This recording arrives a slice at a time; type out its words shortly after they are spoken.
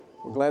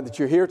We're glad that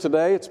you're here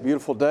today. It's a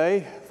beautiful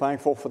day.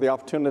 Thankful for the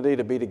opportunity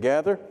to be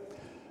together.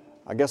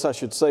 I guess I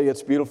should say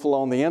it's beautiful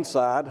on the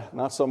inside,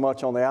 not so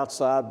much on the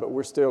outside, but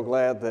we're still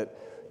glad that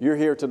you're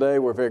here today.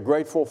 We're very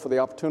grateful for the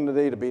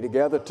opportunity to be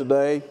together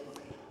today,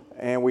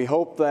 and we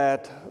hope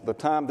that the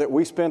time that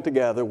we spend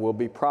together will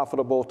be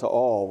profitable to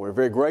all. We're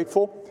very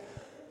grateful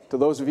to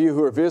those of you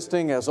who are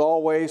visiting. As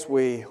always,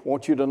 we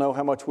want you to know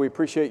how much we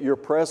appreciate your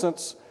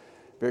presence.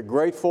 We're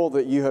grateful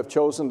that you have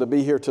chosen to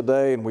be here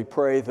today, and we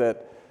pray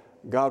that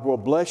God will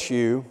bless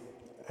you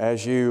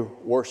as you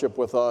worship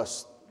with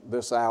us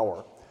this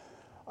hour.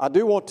 I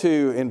do want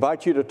to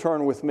invite you to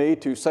turn with me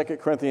to 2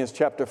 Corinthians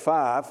chapter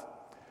 5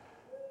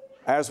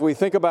 as we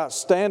think about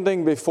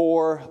standing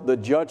before the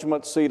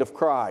judgment seat of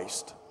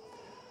Christ.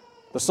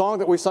 The song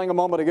that we sang a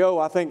moment ago,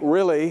 I think,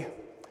 really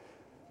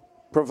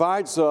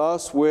provides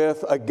us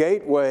with a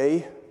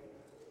gateway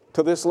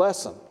to this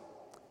lesson.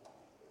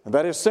 And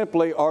that is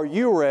simply, are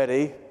you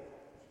ready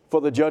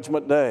for the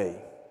judgment day?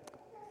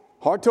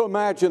 Hard to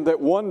imagine that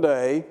one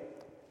day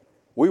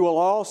we will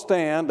all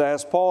stand,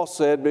 as Paul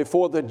said,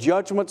 before the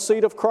judgment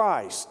seat of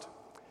Christ.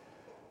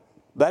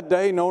 That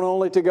day known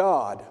only to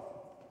God,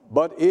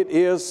 but it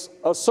is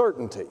a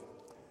certainty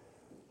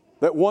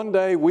that one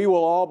day we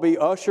will all be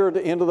ushered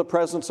into the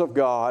presence of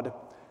God,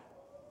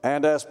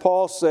 and as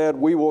Paul said,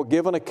 we will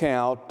give an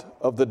account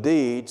of the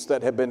deeds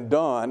that have been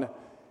done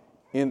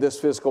in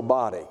this physical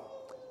body.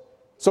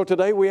 So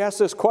today we ask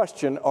this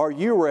question, are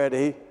you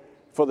ready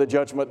for the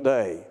judgment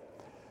day?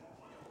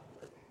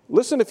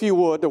 Listen, if you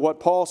would, to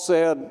what Paul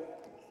said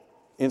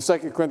in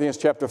 2 Corinthians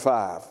chapter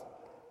 5.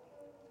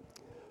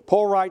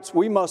 Paul writes,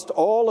 "We must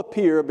all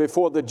appear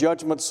before the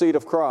judgment seat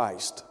of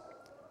Christ,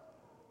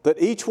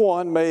 that each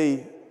one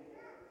may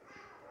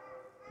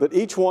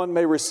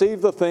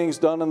receive the things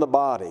done in the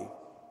body,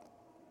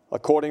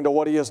 according to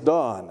what he has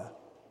done,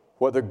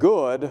 whether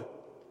good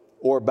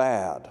or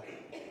bad.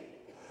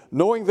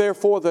 Knowing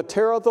therefore the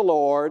terror of the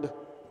Lord,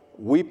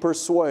 we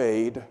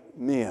persuade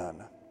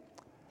men."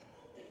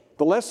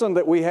 The lesson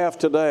that we have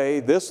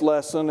today, this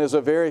lesson is a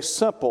very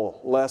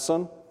simple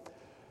lesson.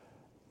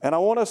 And I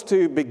want us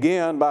to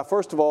begin by,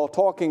 first of all,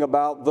 talking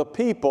about the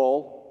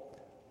people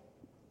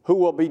who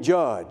will be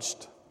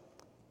judged.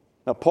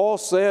 Now, Paul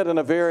said in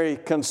a very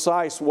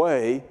concise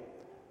way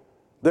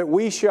that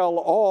we shall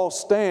all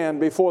stand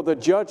before the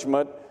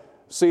judgment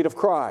seat of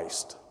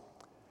Christ.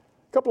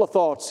 A couple of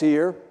thoughts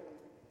here.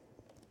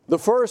 The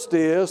first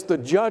is the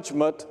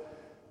judgment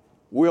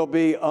will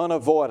be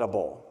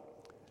unavoidable.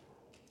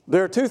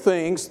 There are two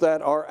things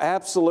that are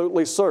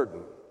absolutely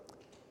certain.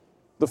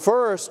 The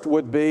first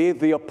would be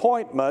the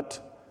appointment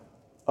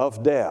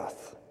of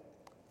death.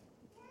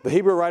 The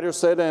Hebrew writer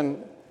said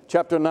in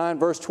chapter 9,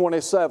 verse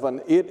 27,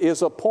 "It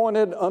is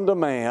appointed unto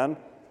man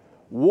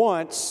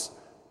once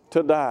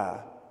to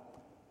die."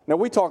 Now,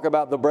 we talk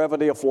about the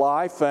brevity of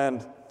life,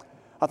 and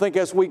I think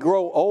as we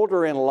grow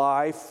older in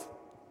life,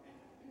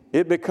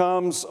 it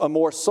becomes a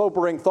more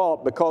sobering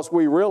thought because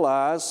we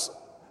realize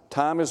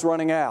time is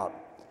running out.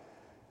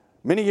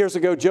 Many years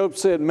ago, Job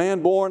said,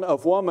 "Man born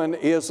of woman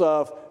is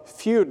of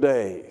few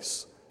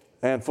days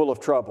and full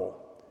of trouble."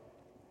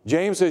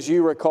 James, as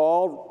you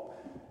recall,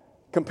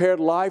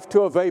 compared life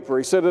to a vapor.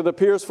 He said it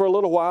appears for a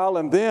little while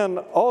and then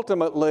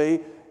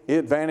ultimately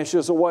it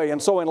vanishes away. And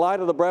so in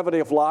light of the brevity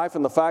of life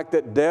and the fact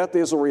that death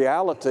is a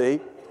reality,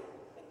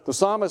 the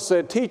psalmist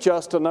said, "Teach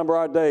us to number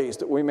our days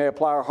that we may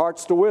apply our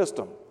hearts to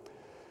wisdom."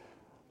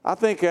 I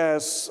think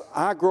as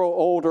I grow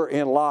older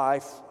in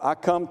life, I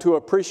come to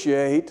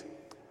appreciate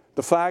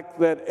the fact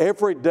that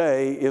every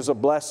day is a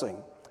blessing.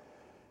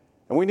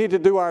 And we need to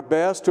do our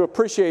best to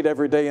appreciate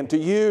every day and to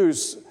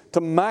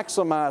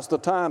maximize the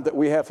time that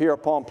we have here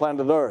upon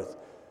planet Earth.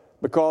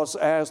 Because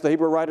as the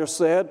Hebrew writer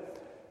said,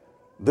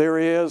 there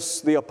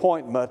is the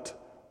appointment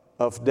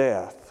of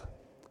death.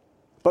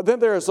 But then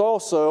there is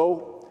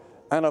also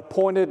an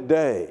appointed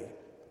day.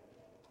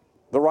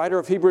 The writer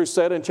of Hebrews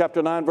said in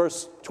chapter 9,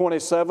 verse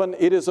 27,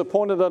 "It is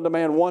appointed unto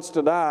man once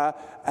to die.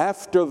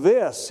 After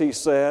this," he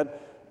said,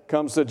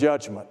 "comes the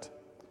judgment."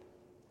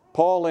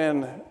 Paul,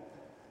 in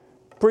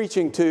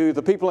preaching to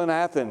the people in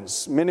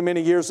Athens many, many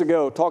years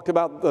ago, talked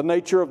about the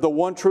nature of the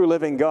one true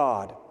living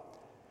God.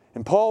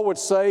 And Paul would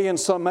say in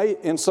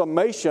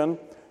summation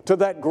to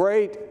that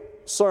great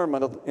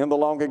sermon in the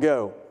long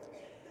ago,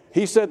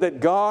 he said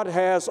that God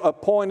has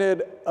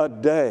appointed a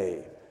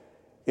day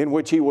in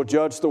which he will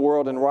judge the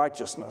world in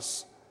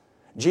righteousness.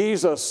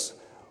 Jesus,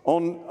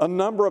 on a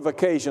number of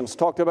occasions,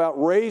 talked about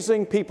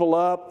raising people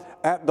up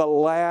at the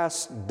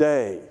last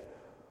day.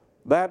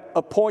 That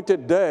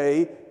appointed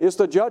day is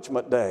the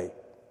judgment day.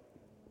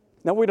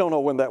 Now, we don't know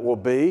when that will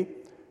be.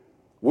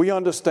 We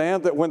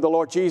understand that when the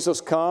Lord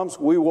Jesus comes,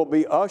 we will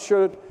be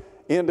ushered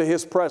into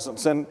His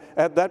presence. And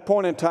at that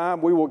point in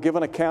time, we will give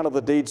an account of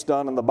the deeds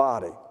done in the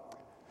body.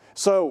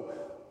 So,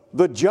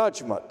 the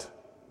judgment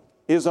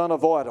is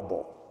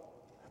unavoidable.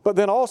 But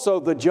then also,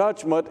 the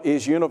judgment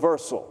is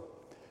universal.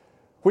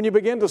 When you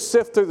begin to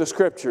sift through the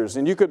Scriptures,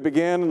 and you could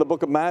begin in the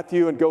book of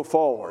Matthew and go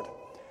forward,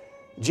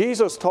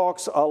 Jesus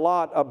talks a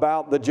lot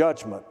about the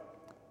judgment.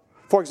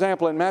 For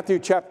example, in Matthew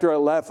chapter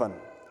 11,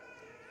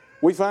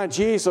 we find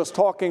Jesus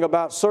talking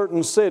about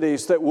certain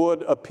cities that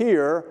would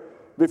appear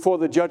before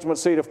the judgment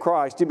seat of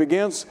Christ. He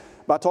begins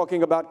by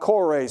talking about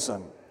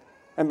Chorazin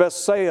and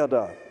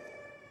Bethsaida,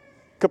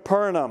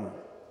 Capernaum,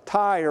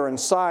 Tyre and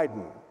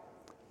Sidon,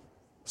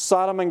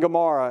 Sodom and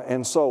Gomorrah,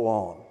 and so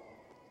on.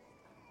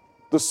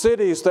 The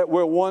cities that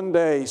will one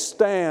day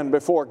stand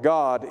before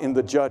God in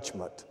the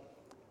judgment.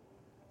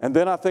 And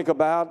then I think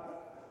about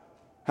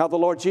how the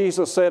Lord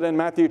Jesus said in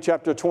Matthew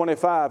chapter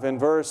 25 in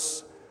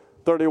verse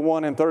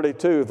 31 and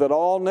 32 that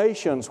all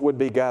nations would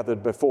be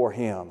gathered before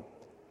Him.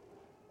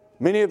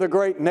 Many of the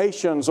great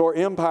nations or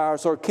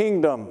empires or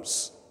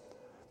kingdoms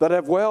that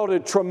have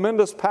wielded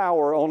tremendous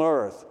power on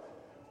earth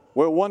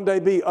will one day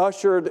be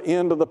ushered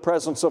into the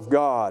presence of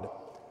God.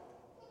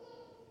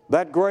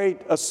 That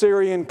great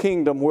Assyrian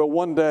kingdom will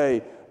one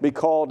day be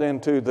called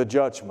into the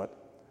judgment.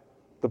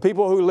 The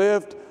people who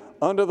lived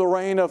under the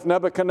reign of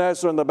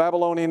Nebuchadnezzar and the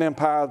Babylonian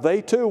Empire,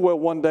 they too will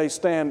one day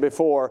stand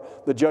before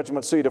the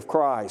judgment seat of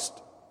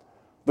Christ.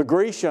 The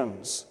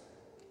Grecians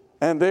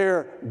and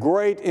their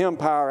great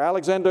empire,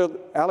 Alexander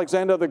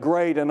the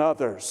Great and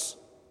others.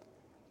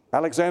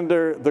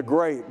 Alexander the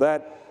Great,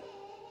 that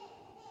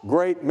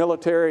great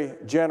military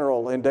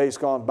general in days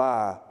gone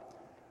by,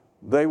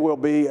 they will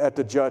be at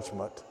the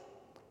judgment.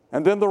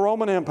 And then the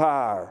Roman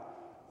Empire,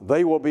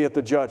 they will be at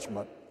the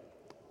judgment.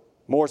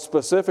 More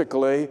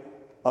specifically,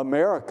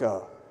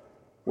 America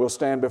will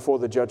stand before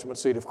the judgment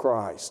seat of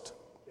Christ.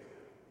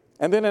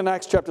 And then in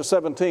Acts chapter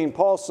 17,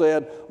 Paul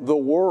said, the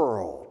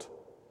world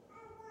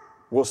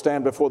will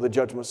stand before the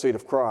judgment seat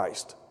of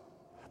Christ.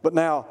 But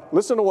now,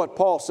 listen to what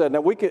Paul said.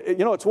 Now,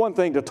 it's one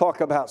thing to talk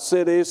about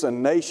cities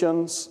and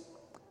nations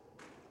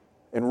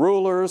and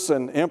rulers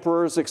and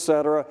emperors,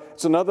 etc.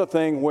 It's another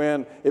thing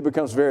when it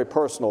becomes very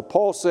personal.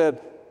 Paul said,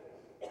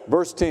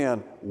 verse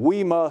 10,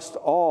 we must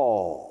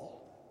all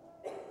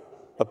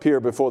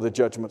appear before the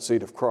judgment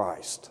seat of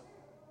Christ.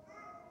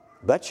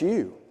 That's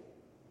you.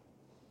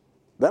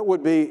 That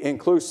would be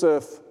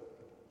inclusive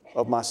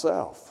of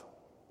myself.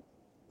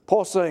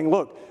 Paul's saying,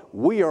 look,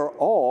 we are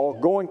all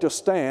going to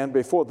stand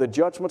before the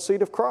judgment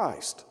seat of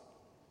Christ.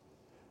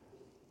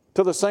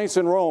 To the saints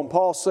in Rome,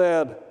 Paul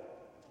said,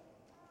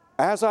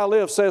 as I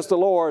live, says the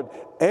Lord,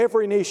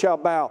 every knee shall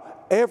bow,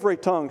 every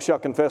tongue shall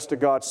confess to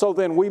God. So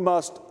then we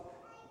must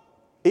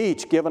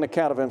each give an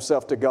account of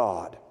himself to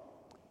God.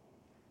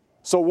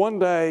 So one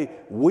day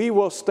we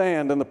will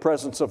stand in the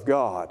presence of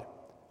God.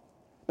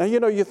 Now,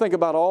 you think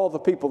about all the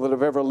people that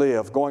have ever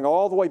lived, going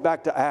all the way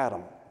back to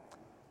Adam.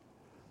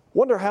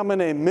 Wonder how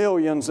many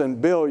millions and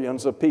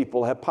billions of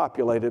people have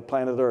populated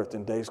planet Earth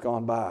in days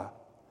gone by.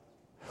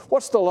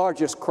 What's the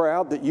largest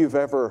crowd that you've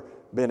ever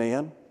been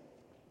in?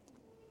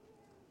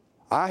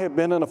 I have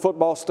been in a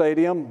football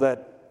stadium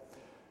that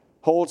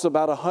holds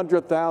about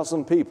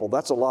 100,000 people.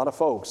 That's a lot of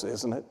folks,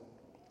 isn't it?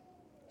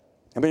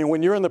 I mean,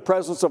 when you're in the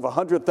presence of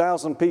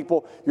 100,000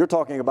 people, you're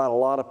talking about a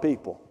lot of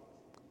people.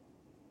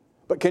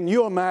 But can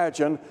you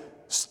imagine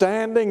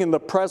standing in the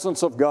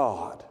presence of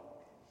God?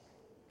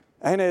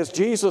 And as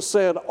Jesus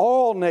said,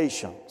 all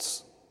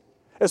nations.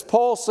 As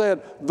Paul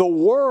said, the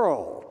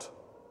world.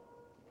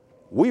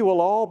 We will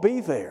all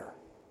be there.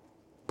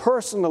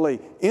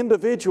 Personally,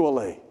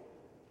 individually.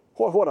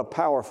 What a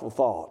powerful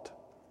thought.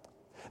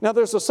 Now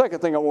there's a second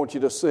thing I want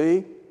you to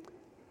see.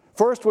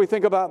 First, we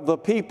think about the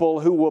people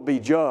who will be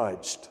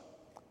judged.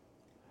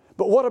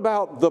 But what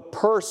about the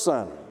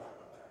person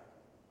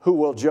who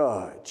will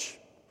judge?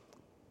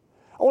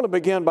 I want to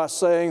begin by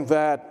saying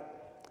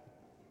that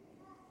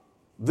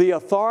the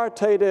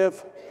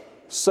authoritative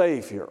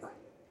Savior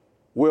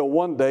will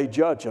one day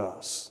judge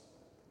us.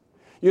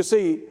 You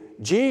see,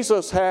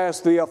 Jesus has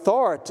the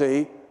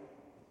authority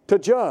to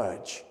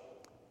judge.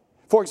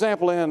 For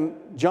example, in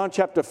John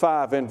chapter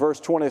 5 in verse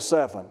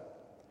 27,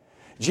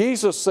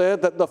 Jesus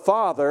said that the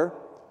Father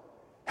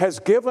has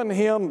given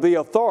Him the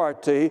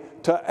authority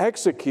to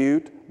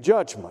execute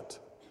judgment.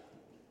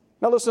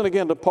 Now listen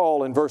again to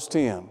Paul in verse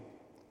 10.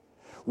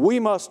 We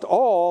must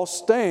all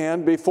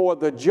stand before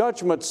the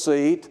judgment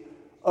seat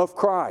of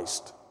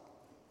Christ.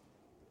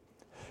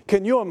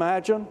 Can you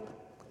imagine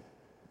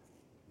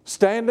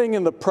standing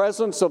in the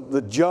presence of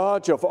the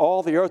judge of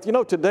all the earth?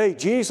 Today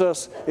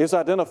Jesus is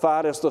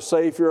identified as the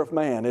Savior of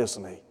man,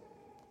 isn't He?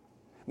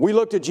 We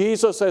look to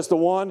Jesus as the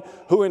one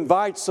who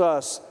invites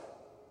us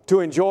to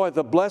enjoy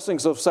the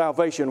blessings of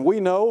salvation. We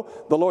know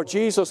the Lord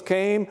Jesus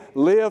came,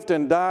 lived,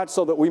 and died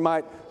so that we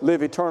might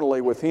live eternally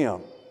with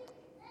Him.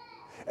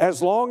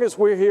 As long as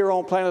we're here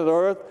on planet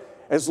Earth,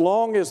 as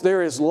long as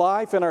there is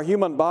life in our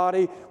human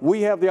body,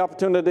 we have the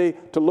opportunity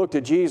to look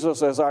to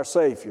Jesus as our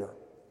Savior.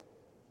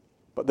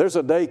 But there's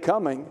a day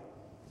coming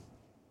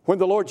when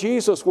the Lord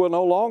Jesus will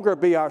no longer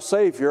be our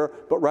Savior,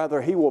 but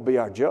rather He will be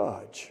our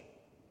judge.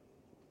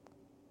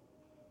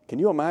 Can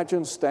you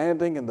imagine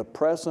standing in the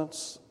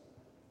presence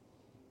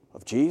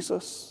of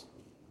Jesus?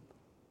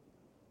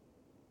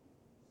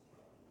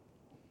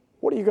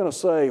 What are you going to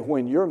say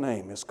when your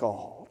name is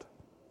called?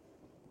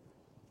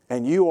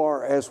 And you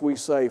are, as we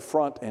say,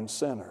 front and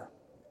center.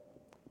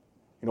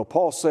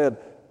 Paul said,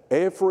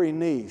 every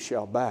knee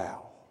shall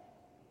bow.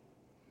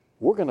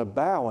 We're going to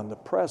bow in the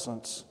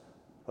presence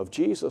of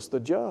Jesus the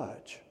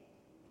judge.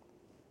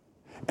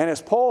 And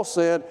as Paul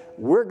said,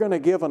 we're going to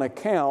give an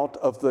account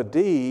of the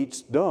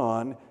deeds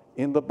done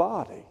in the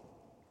body.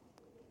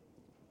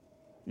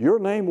 Your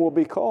name will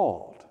be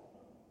called.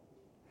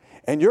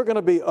 And you're going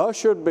to be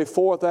ushered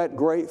before that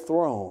great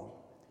throne.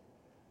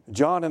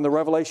 John in the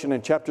Revelation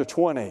in chapter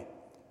 20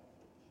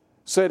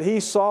 said he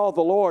saw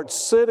the Lord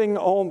sitting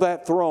on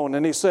that throne,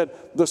 and he said,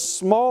 the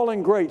small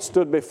and great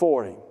stood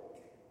before him.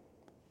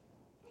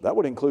 That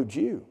would include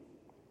you.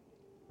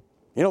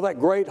 You know that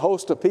great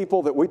host of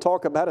people that we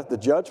talk about at the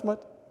judgment?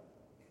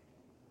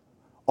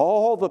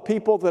 All the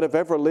people that have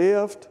ever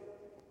lived.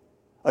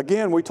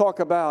 Again, we talk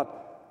about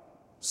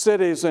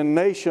cities and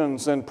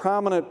nations and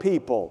prominent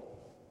people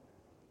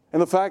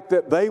and the fact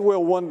that they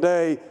will one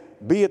day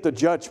be at the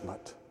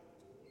judgment.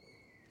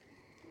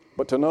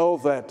 But to know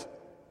that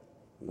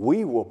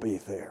we will be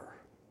there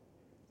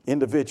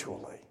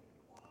individually.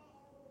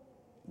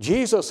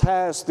 Jesus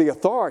has the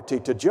authority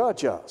to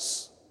judge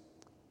us.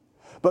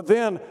 But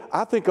then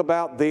I think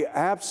about the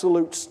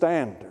absolute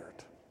standard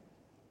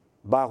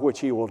by which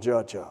He will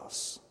judge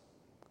us.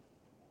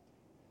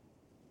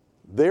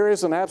 There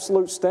is an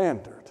absolute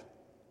standard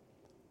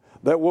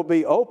that will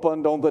be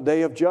opened on the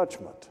day of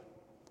judgment.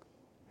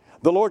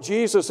 The Lord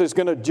Jesus is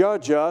going to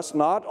judge us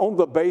not on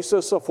the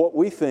basis of what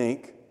we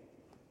think.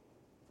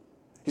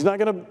 He's not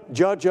going to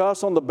judge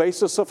us on the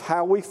basis of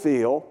how we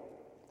feel.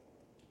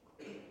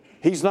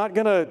 He's not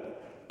going to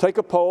take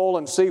a poll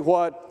and see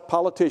what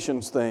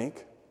politicians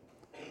think.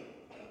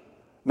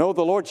 No,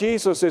 the Lord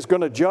Jesus is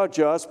going to judge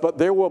us, but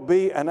there will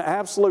be an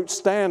absolute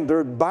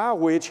standard by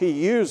which He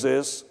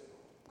uses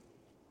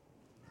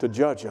to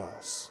judge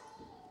us.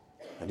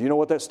 And do you know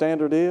what that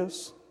standard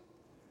is?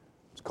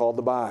 It's called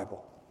the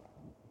Bible.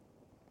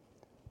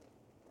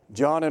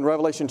 John in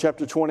Revelation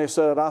chapter 20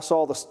 said, I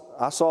saw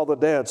the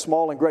dead,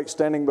 small and great,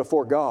 standing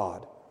before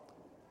God.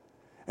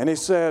 And he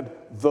said,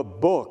 the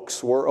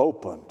books were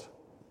opened,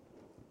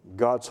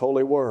 God's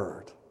holy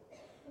word.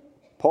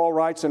 Paul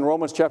writes in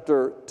Romans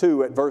chapter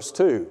 2 at verse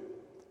 2,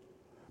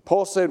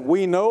 Paul said,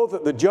 we know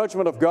that the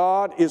judgment of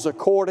God is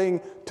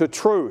according to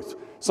truth.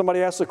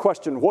 Somebody asked the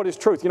question, what is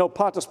truth? You know,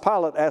 Pontius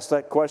Pilate asked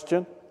that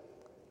question.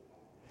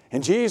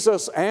 And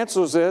Jesus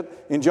answers it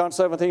in John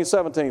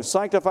 17:17.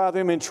 Sanctify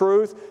them in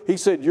truth. He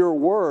said, your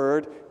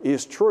word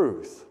is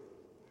truth.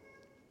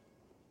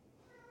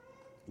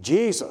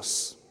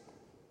 Jesus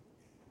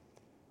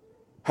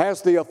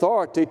has the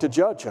authority to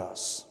judge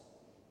us.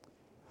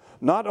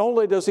 Not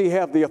only does He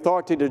have the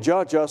authority to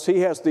judge us, He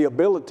has the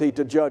ability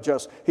to judge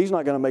us. He's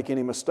not going to make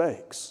any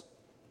mistakes.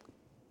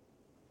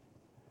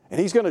 And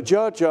He's going to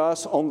judge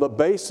us on the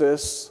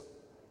basis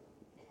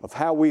of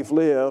how we've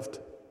lived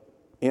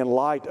in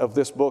light of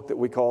this book that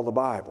we call the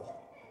Bible.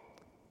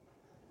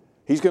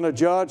 He's going to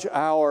judge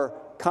our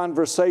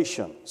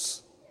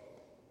conversations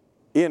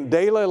in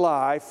daily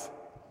life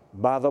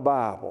by the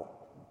Bible.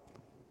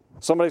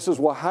 Somebody says,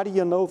 well, how do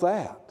you know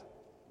that?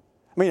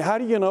 I mean, how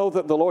do you know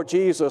that the Lord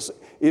Jesus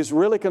is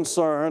really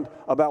concerned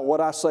about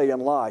what I say in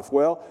life?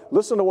 Well,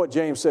 listen to what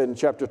James said in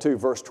chapter 2,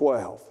 verse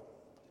 12.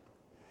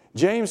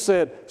 James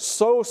said,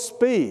 so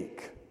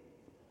speak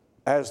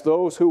as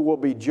those who will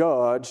be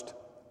judged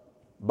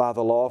by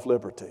the law of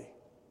liberty.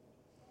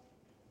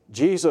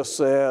 Jesus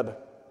said,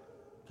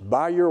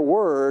 by your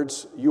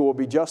words you will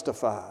be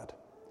justified.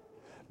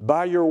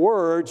 By your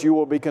words you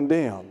will be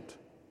condemned.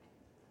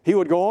 He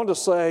would go on to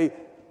say,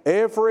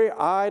 every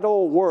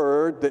idle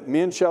word that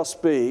men shall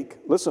speak,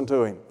 listen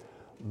to him,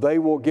 they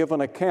will give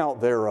an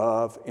account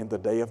thereof in the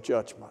day of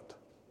judgment.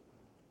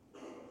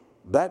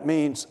 That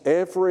means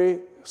every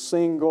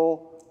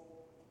single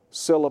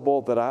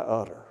syllable that I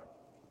utter,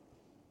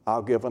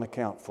 I'll give an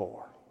account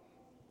for.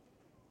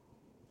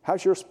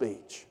 How's your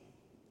speech?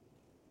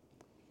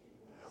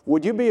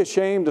 Would you be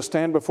ashamed to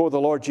stand before the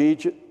Lord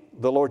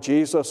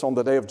Jesus on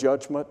the day of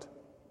judgment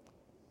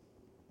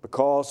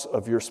because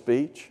of your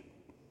speech?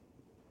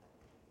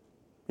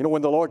 You know,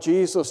 when the Lord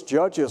Jesus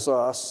judges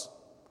us,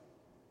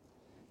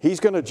 He's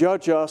going to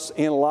judge us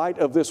in light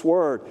of this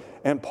word.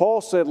 And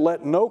Paul said,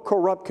 let no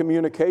corrupt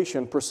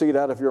communication proceed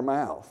out of your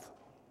mouth.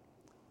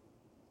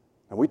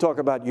 And we talk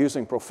about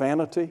using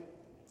profanity.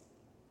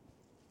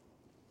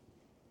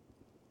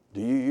 Do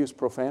you use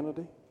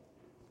profanity?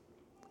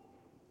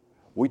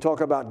 We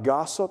talk about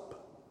gossip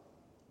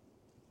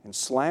and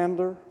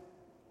slander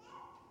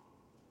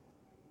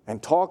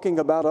and talking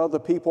about other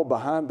people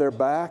behind their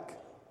back.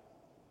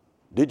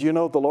 Did you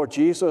know the Lord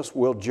Jesus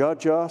will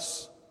judge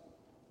us?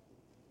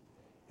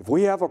 If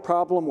we have a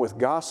problem with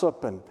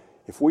gossip and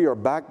if we are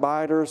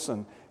backbiters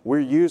and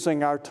we're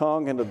using our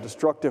tongue in a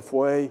destructive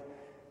way,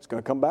 it's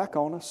going to come back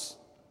on us.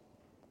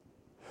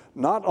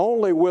 Not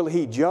only will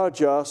He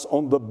judge us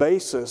on the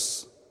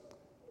basis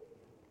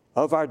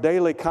of our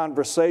daily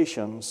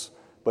conversations,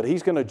 but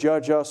He's going to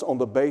judge us on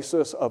the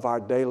basis of our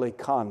daily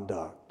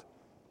conduct.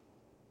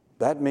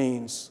 That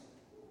means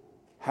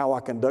how I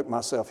conduct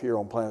myself here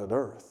on planet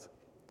Earth,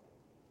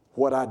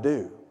 what I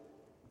do,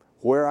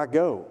 where I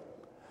go,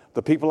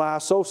 the people I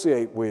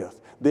associate with,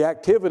 the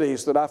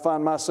activities that I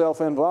find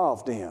myself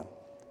involved in.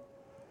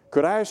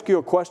 Could I ask you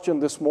a question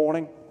this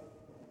morning?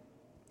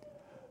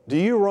 Do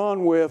you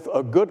run with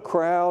a good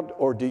crowd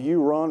or do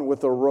you run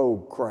with a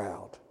rogue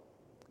crowd?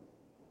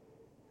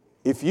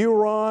 If you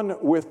run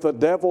with the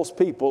devil's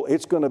people,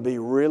 it's going to be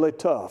really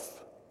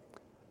tough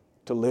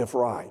to live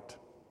right.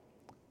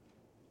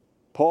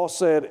 Paul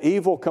said,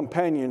 evil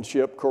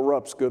companionship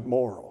corrupts good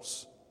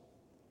morals.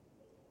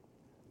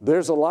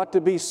 There's a lot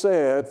to be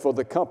said for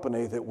the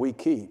company that we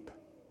keep.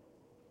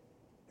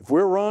 If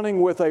we're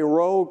running with a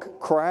rogue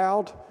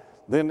crowd,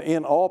 then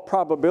in all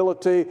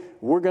probability,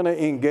 we're going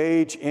to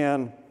engage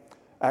in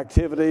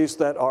activities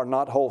that are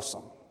not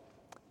wholesome.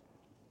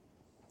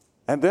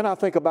 And then I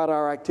think about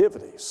our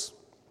activities.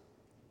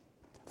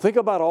 Think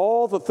about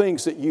all the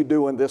things that you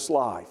do in this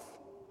life.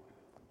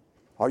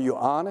 Are you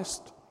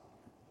honest?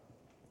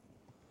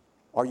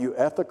 Are you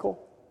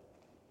ethical?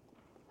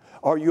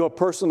 Are you a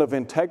person of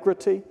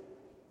integrity?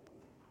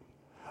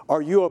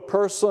 Are you a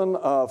person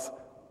of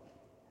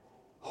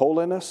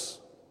holiness?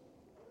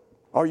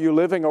 Are you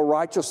living a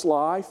righteous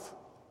life?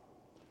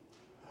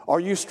 Are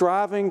you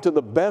striving to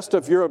the best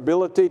of your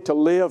ability to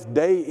live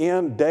day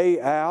in, day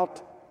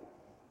out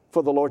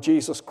for the Lord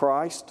Jesus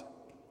Christ?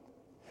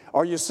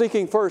 Are you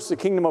seeking first the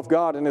kingdom of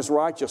God and His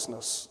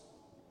righteousness?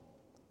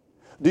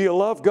 Do you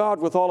love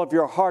God with all of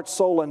your heart,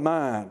 soul, and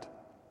mind?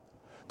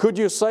 Could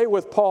you say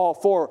with Paul,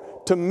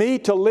 for to me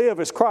to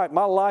live is Christ,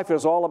 my life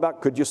is all about,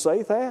 could you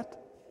say that?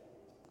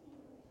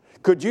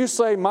 Could you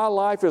say my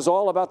life is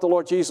all about the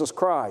Lord Jesus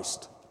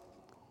Christ?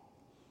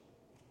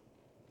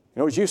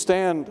 You know, as you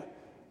stand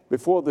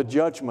before the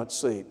judgment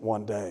seat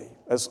one day,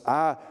 as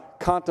I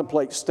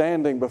contemplate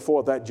standing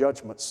before that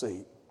judgment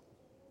seat,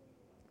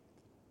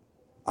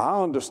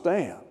 I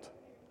understand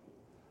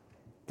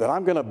that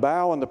I'm going to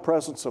bow in the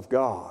presence of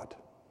God.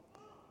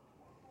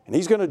 And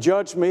He's going to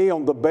judge me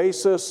on the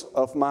basis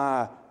of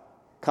my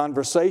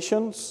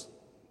conversations.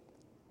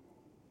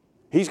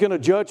 He's going to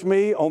judge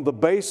me on the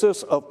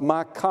basis of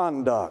my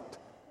conduct.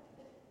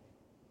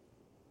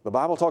 The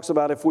Bible talks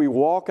about if we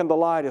walk in the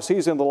light as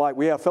He's in the light,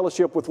 we have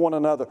fellowship with one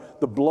another.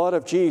 The blood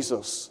of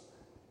Jesus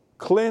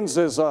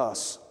cleanses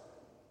us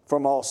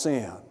from all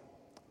sin.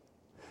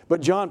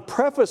 But John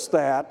prefaced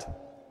that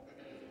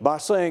by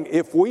saying,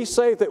 if we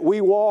say that we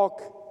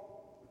walk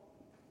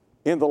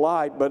in the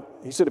light, but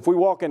he said, if we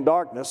walk in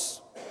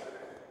darkness,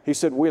 he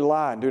said, we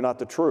lie and do not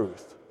the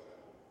truth.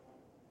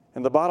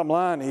 And the bottom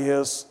line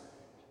is,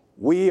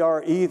 we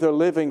are either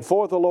living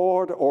for the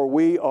Lord or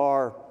we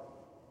are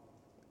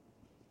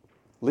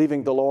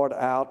leaving the Lord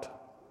out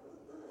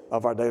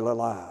of our daily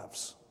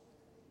lives.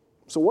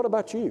 So what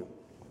about you?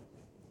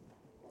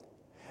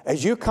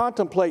 As you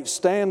contemplate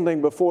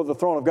standing before the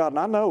throne of God, and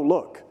I know,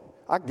 look,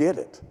 I get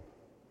it.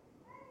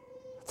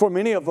 For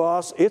many of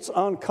us, it's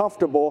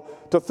uncomfortable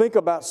to think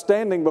about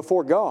standing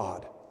before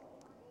God.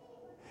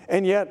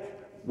 And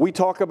yet, we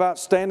talk about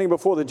standing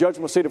before the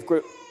judgment seat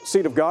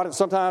of God, and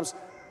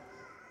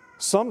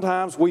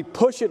sometimes we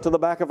push it to the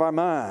back of our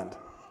mind.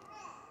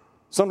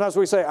 Sometimes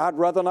we say, I'd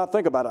rather not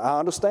think about it. I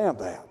understand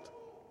that.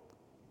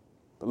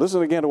 But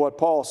listen again to what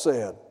Paul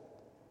said.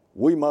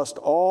 We must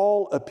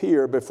all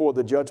appear before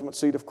the judgment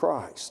seat of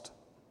Christ,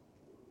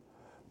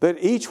 that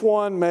each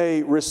one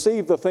may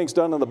receive the things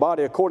done in the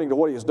body according to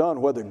what he has done,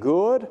 whether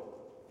good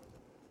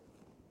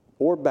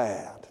or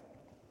bad.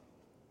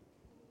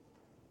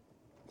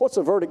 What's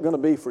the verdict going to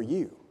be for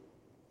you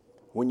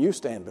when you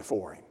stand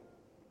before Him?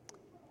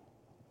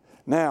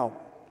 Now,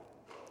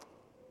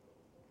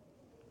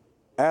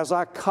 as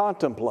I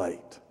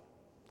contemplate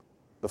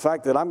the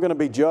fact that I'm going to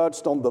be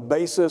judged on the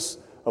basis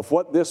of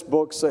what this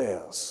book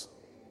says,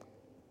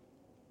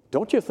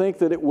 don't you think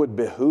that it would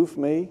behoove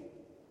me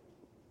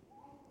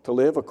to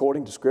live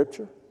according to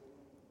Scripture?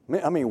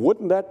 I mean,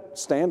 wouldn't that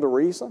stand to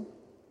reason?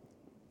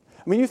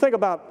 I mean, you think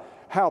about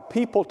how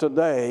people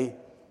today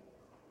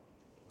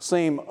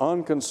seem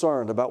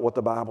unconcerned about what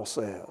the Bible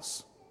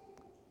says.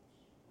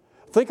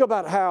 Think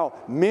about how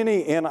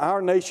many in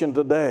our nation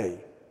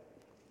today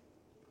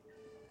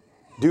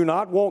do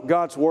not want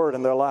God's Word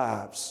in their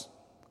lives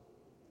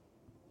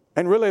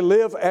and really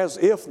live as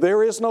if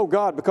there is no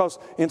God. Because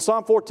in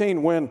Psalm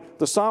 14, when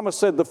the psalmist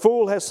said, the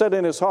fool has said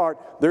in his heart,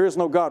 there is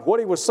no God, what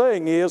he was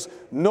saying is,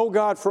 no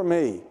God for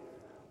me.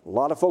 A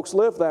lot of folks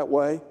live that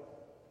way.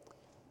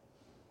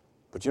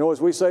 But you know,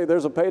 as we say,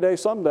 there's a payday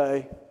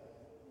someday.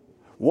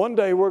 One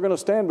day we're going to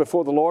stand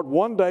before the Lord.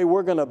 One day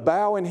we're going to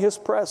bow in His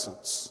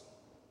presence.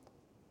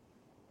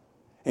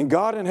 And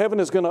God in heaven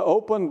is going to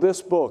open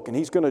this book, and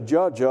He's going to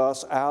judge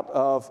us out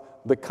of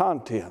the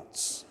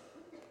contents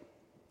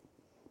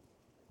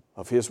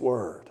of His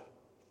Word.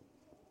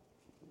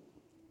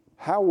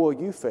 How will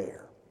you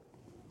fare?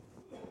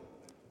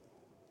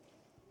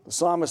 The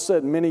psalmist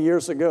said many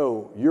years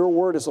ago, your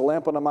word is a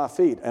lamp unto my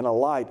feet and a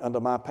light unto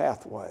my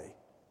pathway.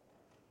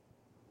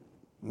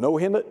 No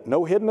hidden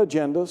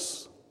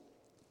agendas.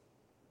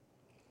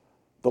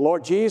 The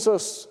Lord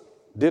Jesus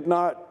did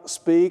not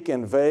speak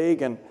in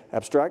vague and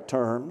abstract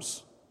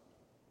terms.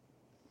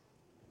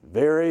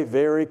 Very,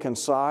 very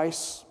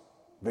concise,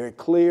 very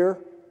clear,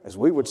 as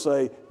we would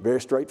say,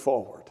 very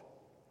straightforward.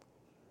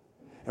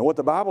 And what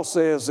the Bible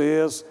says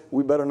is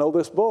we better know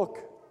this book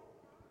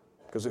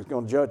because it's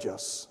going to judge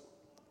us.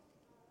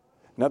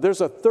 Now,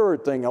 there's a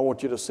third thing I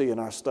want you to see in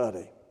our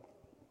study.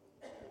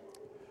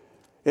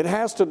 It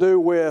has to do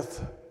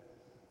with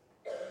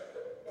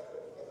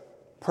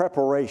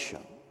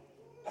preparation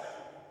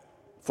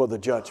for the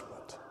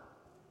judgment.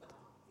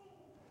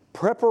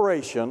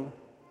 Preparation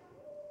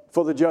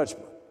for the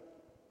judgment.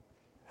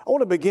 I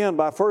want to begin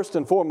by first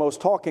and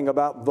foremost talking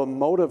about the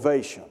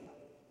motivation.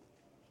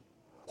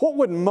 What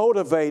would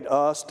motivate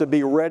us to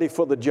be ready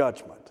for the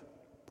judgment?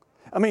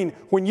 I mean,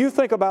 when you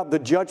think about the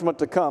judgment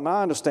to come,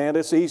 I understand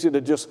it's easy to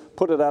just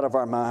put it out of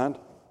our mind.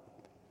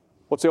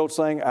 What's the old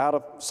saying? Out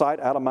of sight,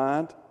 out of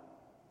mind.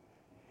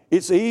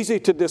 It's easy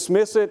to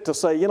dismiss it, to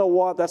say, you know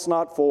what, that's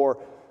not for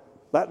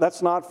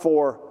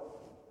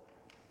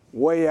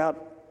way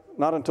out,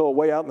 not until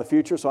way out in the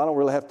future, so I don't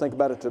really have to think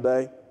about it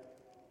today.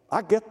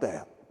 I get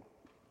that.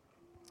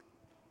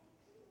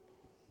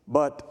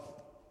 But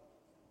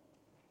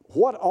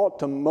what ought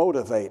to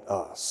motivate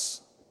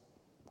us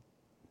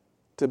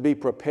to be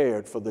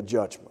prepared for the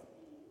judgment?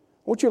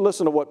 I want you to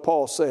listen to what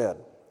Paul said.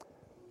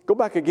 Go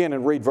back again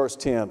and read verse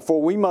 10.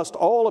 For we must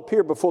all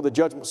appear before the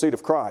judgment seat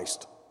of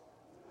Christ,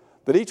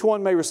 that each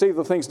one may receive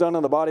the things done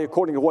in the body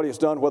according to what he has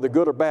done, whether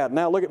good or bad.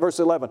 Now look at verse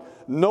 11.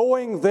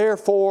 Knowing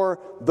therefore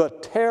the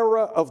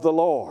terror of the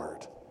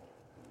Lord.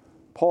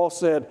 Paul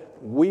said,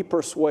 we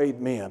persuade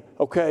men.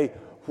 Okay,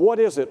 what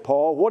is it,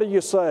 Paul? What are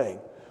you saying?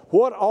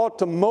 What ought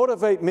to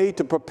motivate me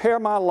to prepare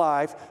my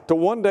life to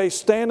one day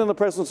stand in the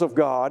presence of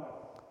God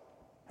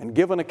and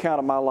give an account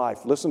of my life?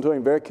 Listen to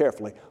him very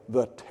carefully.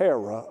 The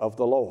terror of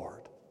the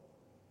Lord.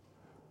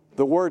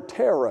 The word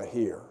terror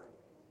here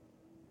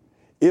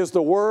is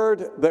the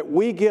word that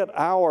we get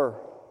our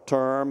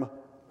term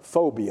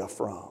phobia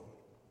from.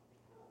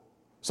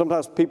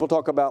 Sometimes people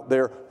talk about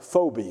their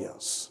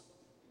phobias,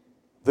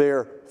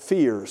 their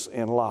fears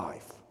in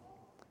life.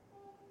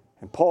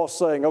 And Paul's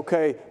saying,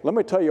 okay, let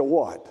me tell you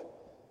what.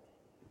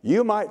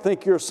 You might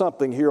think you're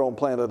something here on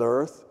planet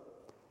Earth,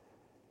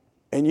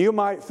 and you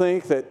might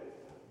think that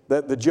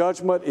the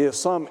judgment is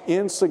some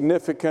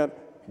insignificant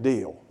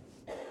deal.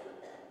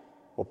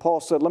 Well,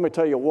 Paul said, let me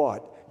tell you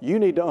what. You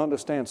need to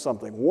understand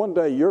something. One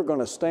day you're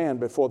going to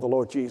stand before the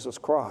Lord Jesus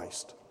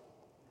Christ.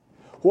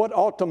 What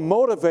ought to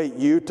motivate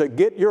you to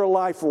get your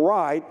life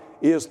right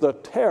is the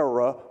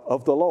terror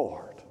of the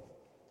Lord.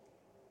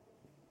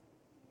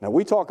 Now,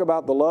 we talk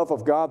about the love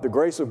of God, the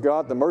grace of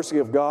God, the mercy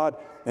of God,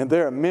 and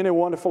there are many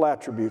wonderful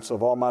attributes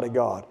of Almighty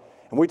God.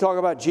 And we talk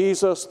about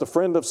Jesus, the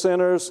friend of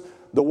sinners,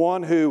 the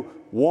one who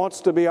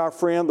wants to be our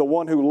friend, the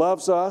one who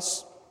loves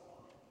us,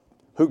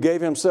 who gave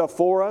himself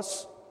for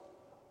us,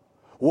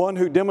 one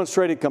who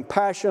demonstrated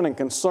compassion and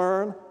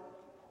concern.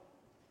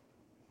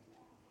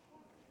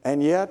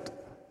 And yet,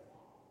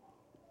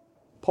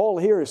 Paul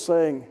here is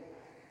saying,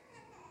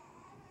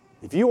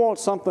 if you want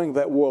something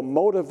that will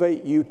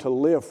motivate you to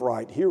live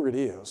right, here it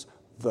is,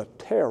 the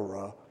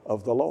terror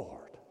of the Lord.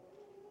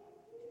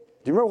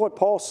 Do you remember what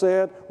Paul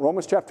said,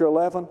 Romans chapter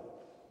 11?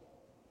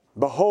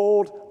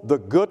 Behold the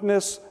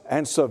goodness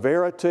and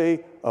severity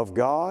of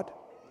God.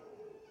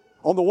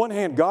 On the one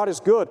hand, God is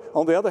good.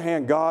 On the other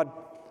hand, God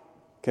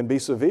can be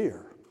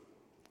severe.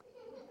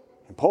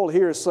 And Paul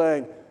here is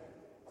saying,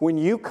 when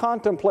you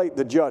contemplate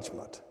the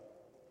judgment,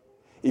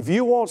 if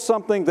you want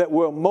something that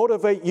will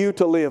motivate you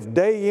to live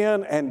day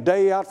in and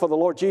day out for the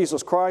Lord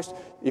Jesus Christ,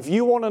 if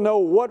you want to know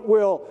what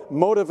will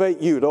motivate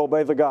you to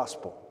obey the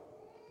gospel,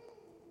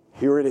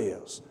 here it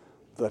is,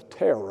 the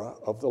terror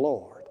of the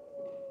Lord.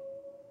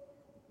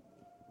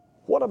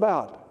 What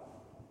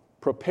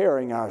about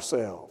preparing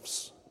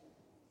ourselves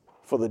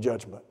for the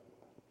judgment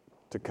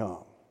to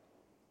come?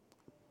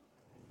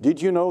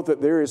 Did you know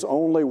that there is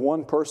only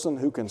one person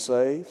who can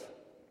save?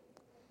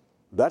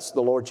 That's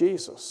the Lord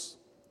Jesus.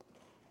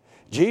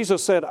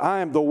 Jesus said, I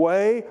am the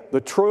way,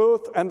 the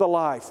truth, and the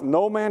life.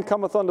 No man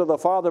cometh unto the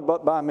Father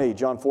but by me,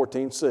 John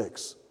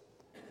 14:6.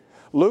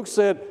 Luke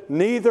said,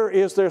 neither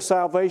is there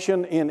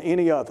salvation in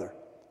any other.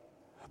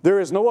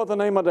 There is no other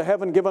name under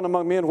heaven given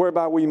among men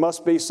whereby we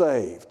must be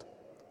saved.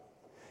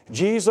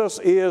 Jesus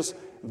is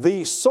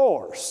the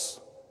source,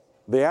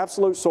 the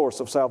absolute source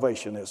of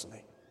salvation, isn't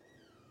he?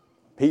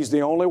 He's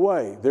the only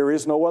way. There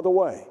is no other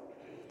way.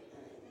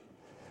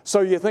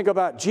 So you think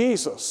about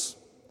Jesus.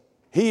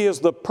 He is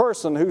the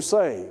person who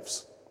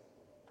saves.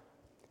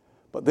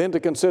 But then to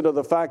consider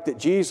the fact that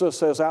Jesus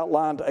has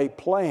outlined a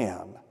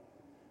plan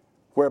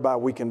whereby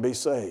we can be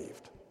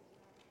saved.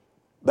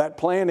 That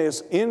plan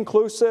is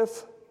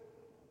inclusive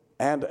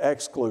and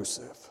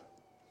exclusive.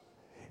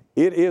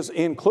 It is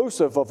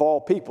inclusive of all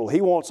people.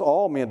 He wants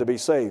all men to be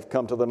saved,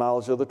 come to the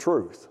knowledge of the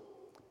truth.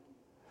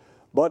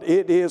 But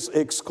it is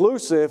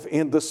exclusive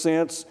in the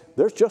sense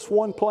there's just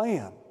one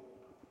plan.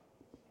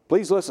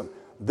 Please listen,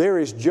 there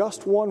is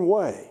just one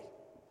way.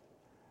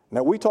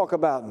 Now, we talk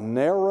about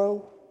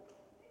narrow.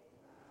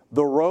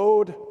 The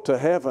road to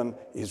heaven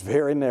is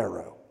very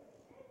narrow.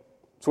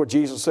 That's what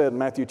Jesus said in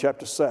Matthew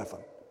chapter 7.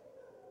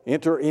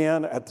 Enter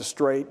in at the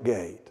straight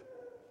gate.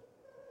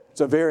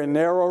 It's a very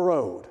narrow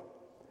road.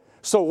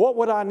 So what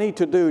would I need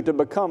to do to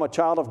become a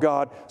child of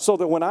God so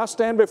that when I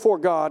stand before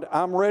God,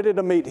 I'm ready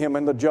to meet Him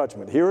in the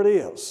judgment? Here it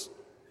is.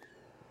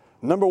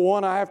 Number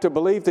one, I have to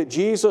believe that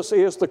Jesus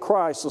is the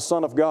Christ, the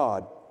Son of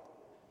God.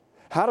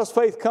 How does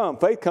faith come?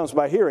 Faith comes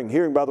by hearing,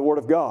 hearing by the Word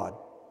of God.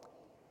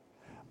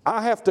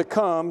 I have to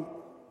come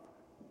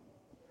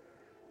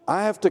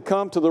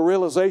to the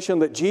realization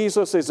that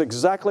Jesus is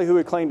exactly who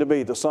He claimed to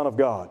be, the Son of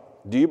God.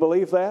 Do you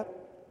believe that?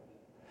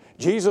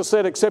 Jesus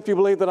said, except you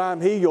believe that I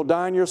am He, you'll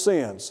die in your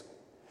sins.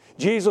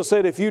 Jesus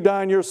said, if you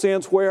die in your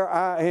sins where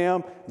I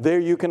am, there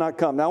you cannot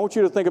come. Now I want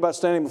you to think about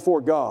standing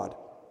before God.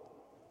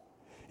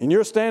 And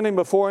you're standing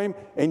before Him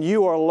and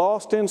you are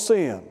lost in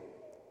sin.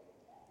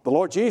 The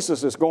Lord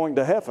Jesus is going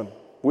to heaven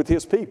with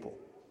His people.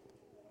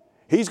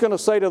 He's going to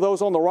say to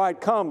those on the right,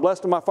 come,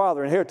 blessed of my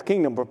Father, inherit the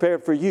kingdom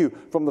prepared for you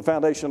from the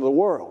foundation of the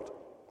world.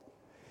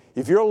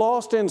 If you're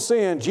lost in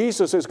sin,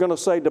 Jesus is going to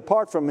say,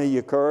 depart from me,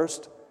 you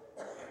cursed,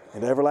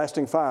 into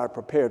everlasting fire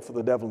prepared for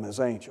the devil and his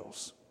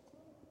angels.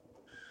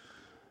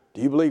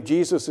 Do you believe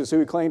Jesus is who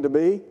He claimed to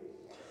be?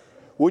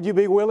 Would you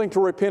be willing to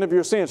repent of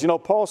your sins? You know,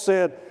 Paul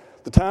said,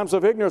 the times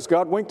of ignorance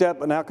God winked at,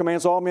 but now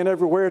commands all men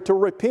everywhere to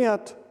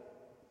repent.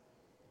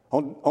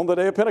 On the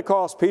day of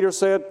Pentecost, Peter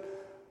said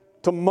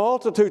to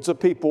multitudes of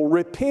people,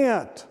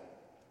 repent.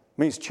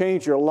 Means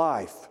change your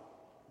life.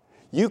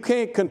 You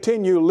can't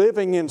continue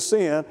living in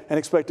sin and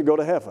expect to go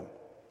to heaven.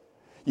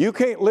 You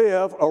can't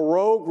live a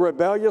rogue,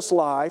 rebellious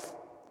life,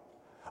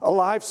 a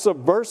life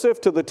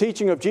subversive to the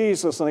teaching of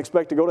Jesus and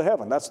expect to go to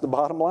heaven. That's the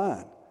bottom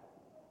line.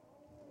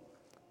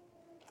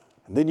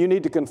 And then you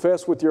need to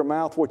confess with your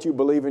mouth what you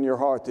believe in your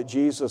heart, that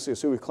Jesus is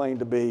who He claimed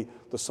to be,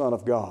 the Son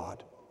of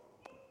God.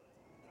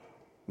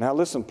 Now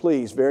listen,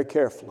 please, very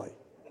carefully.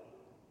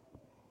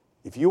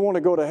 If you want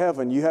to go to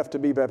heaven, you have to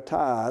be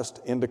baptized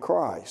into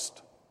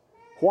Christ.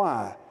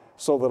 Why?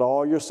 So that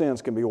all your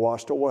sins can be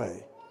washed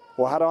away.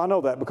 Well, how do I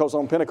know that? Because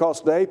on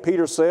Pentecost Day,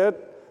 Peter said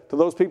to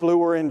those people who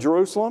were in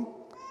Jerusalem,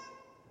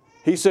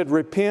 he said,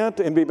 repent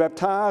and be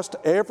baptized,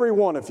 every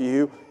one of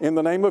you, in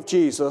the name of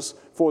Jesus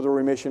for the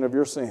remission of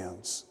your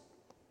sins.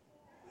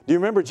 Do you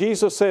remember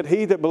Jesus said,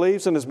 he that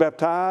believes and is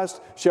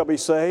baptized shall be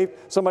saved?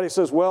 Somebody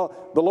says, well,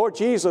 the Lord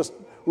Jesus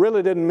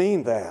really didn't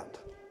mean that.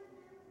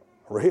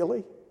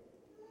 Really?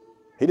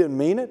 He didn't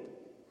mean it?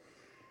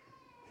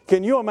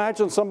 Can you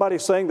imagine somebody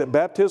saying that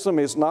baptism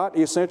is not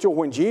essential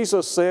when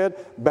Jesus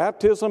said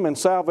baptism and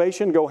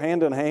salvation go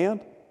hand in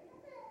hand?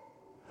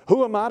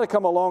 Who am I to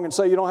come along and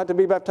say you don't have to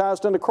be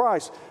baptized into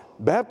Christ?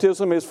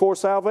 Baptism is for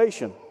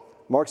salvation.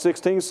 Mark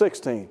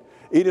 16:16.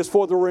 It is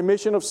for the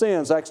remission of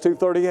sins, Acts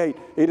 2:38.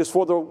 It is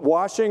for the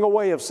washing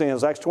away of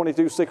sins, Acts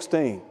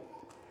 22:16.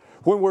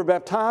 When we're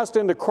baptized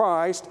into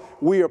Christ,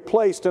 we are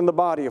placed in the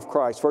body of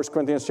Christ, 1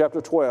 Corinthians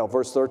chapter 12,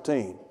 verse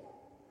 13.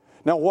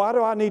 Now, why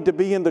do I need to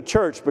be in the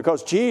church?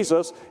 Because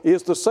Jesus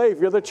is the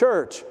Savior of the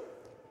church,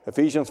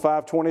 Ephesians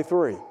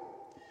 5:23.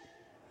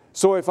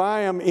 So if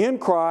I am in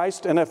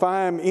Christ and if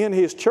I am in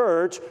His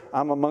church,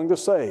 I'm among the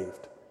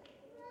saved.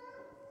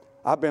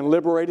 I've been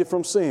liberated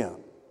from sin.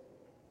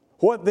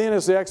 What then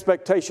is the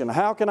expectation?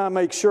 How can I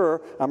make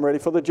sure I'm ready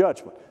for the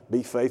judgment?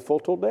 Be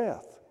faithful till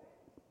death.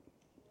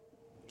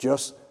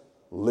 Just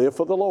live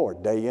for the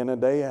Lord day in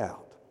and day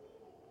out.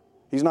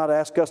 He's not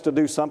asked us to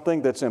do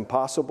something that's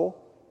impossible.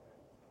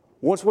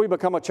 Once we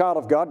become a child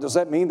of God, does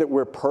that mean that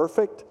we're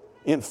perfect,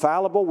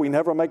 infallible, we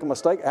never make a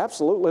mistake?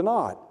 Absolutely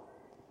not.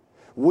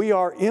 We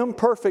are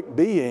imperfect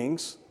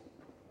beings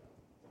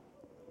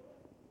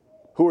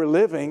who are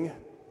living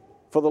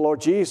for the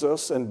Lord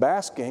Jesus and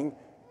basking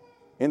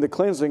in the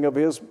cleansing of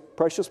His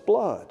precious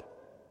blood.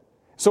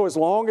 So as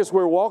long as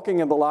we're walking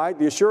in the light,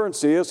 the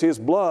assurance is His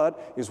blood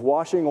is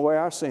washing away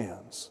our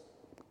sins.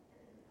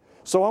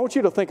 So I want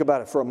you to think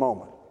about it for a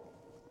moment.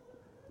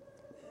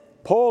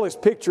 Paul is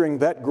picturing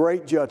that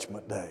great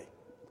judgment day.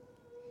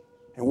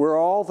 And we're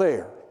all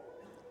there.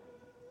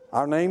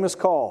 Our name is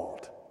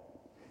called.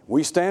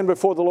 We stand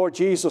before the Lord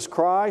Jesus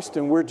Christ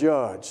and we're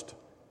judged.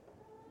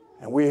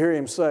 And we hear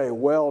Him say,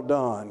 well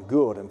done,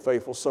 good and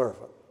faithful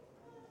servant.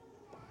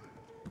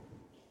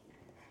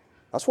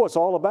 That's what it's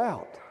all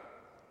about.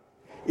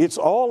 It's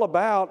all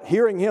about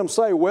hearing Him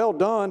say, well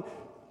done,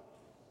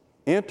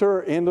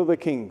 enter into the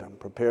kingdom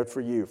prepared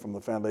for you from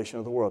the foundation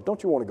of the world.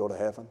 Don't you want to go to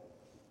heaven?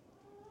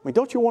 I mean,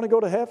 don't you want to go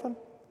to heaven?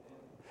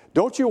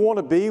 Don't you want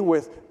to be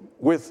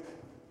with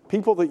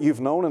people that you've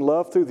known and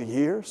loved through the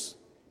years?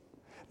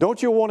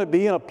 Don't you want to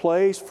be in a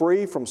place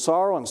free from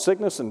sorrow and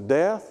sickness and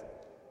death?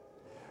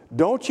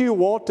 Don't you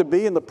want to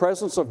be in the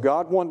presence of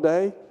God one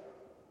day?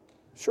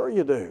 Sure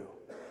you do.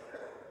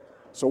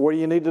 So what do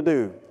you need to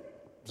do?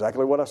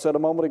 Exactly what I said a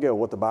moment ago,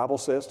 what the Bible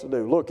says to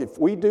do. Look, if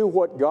we do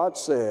what God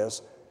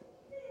says,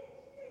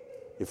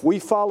 if we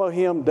follow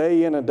Him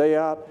day in and day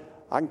out,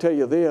 I can tell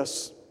you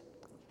this,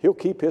 He'll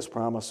keep His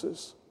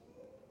promises.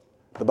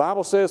 The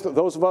Bible says that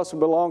those of us who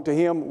belong to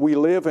Him, we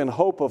live in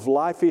hope of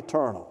life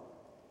eternal.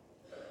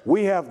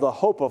 We have the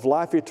hope of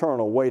life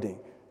eternal waiting.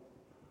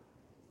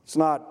 It's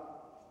not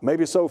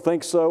maybe so,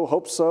 think so,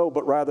 hope so,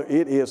 but rather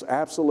it is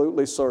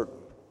absolutely certain.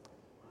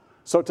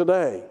 So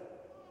today,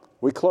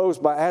 we close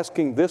by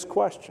asking this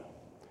question: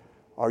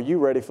 are you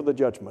ready for the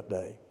judgment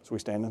day? As we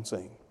stand and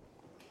sing.